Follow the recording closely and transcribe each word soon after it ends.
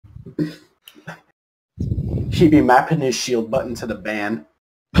He'd be mapping his shield button to the ban.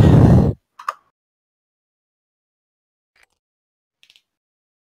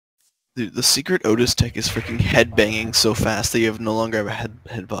 Dude, the secret Otis tech is freaking headbanging so fast that you have no longer have a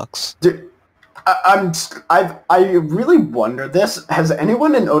headbox. Dude, I really wonder this. Has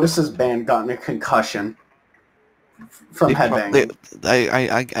anyone in Otis's band gotten a concussion from headbanging?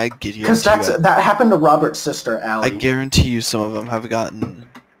 I get you. Because that happened to Robert's sister, Allie. I guarantee you some of them have gotten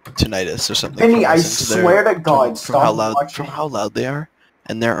tinnitus or something. Vinny, I swear to God, from how loud they are,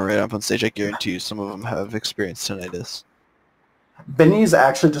 and they're right up on stage. I guarantee you some of them have experienced tinnitus. Vinny's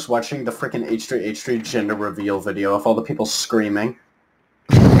actually just watching the freaking H3H3 gender reveal video of all the people screaming.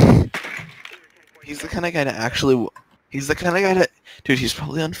 He's the kind of guy to actually... He's the kind of guy to... Dude, he's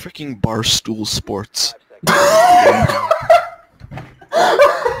probably on freaking Barstool Sports. Oh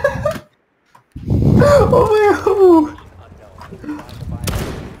my god.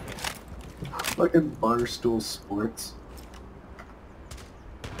 Fucking Barstool Sports.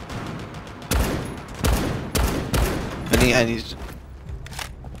 Vinny, I need...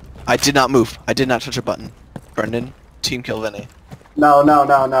 I did not move. I did not touch a button. Brendan, team kill Vinny. No.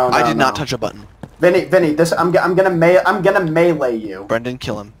 I did not touch a button. Vinny, this I'm gonna melee you. Brendan,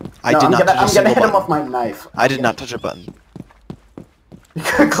 kill him. I'm gonna hit him with my knife. I did not touch a button.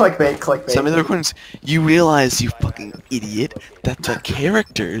 Clickbait. Some of the recordings, you realize, you fucking idiot, that the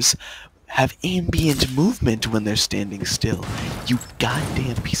characters have ambient movement when they're standing still. You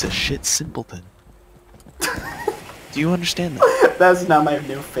goddamn piece of shit simpleton. Do you understand that? That's now my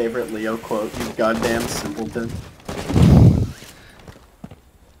new favorite Leo quote, you goddamn simpleton.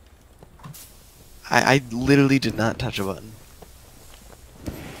 I literally did not touch a button.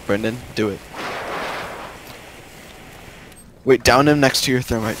 Brendan, do it. Wait, down him next to your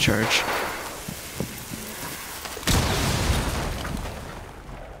thermite charge.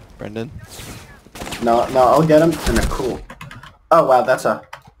 Brendan? No, I'll get him in a cool. Oh wow, that's a...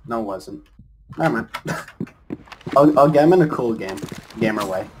 No, it wasn't. Never mind. I'll get him in a cool gamer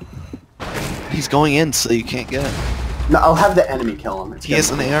way. He's going in, so you can't get him. No, I'll have the enemy kill him. He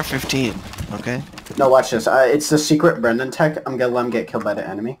has an AR-15, okay? No, watch this. It's the secret Brendan tech. I'm gonna let him get killed by the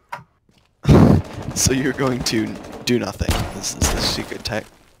enemy. So you're going to do nothing. This is the secret tech.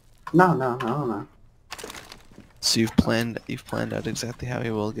 No. So you've planned out exactly how he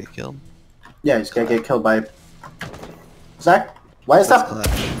will get killed? Yeah, he's gonna get killed by... Zach? Why is that...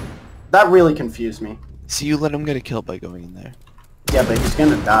 Clash. That really confused me. So you let him get killed by going in there. Yeah, but he's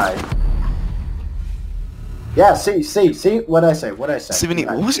gonna die. Yeah, see, what'd I say? See, Vinny,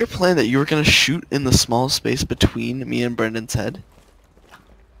 what was your plan that you were gonna shoot in the small space between me and Brendan's head?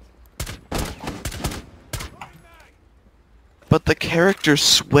 But the characters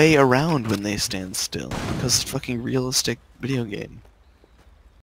sway around when they stand still, because it's a fucking realistic video game.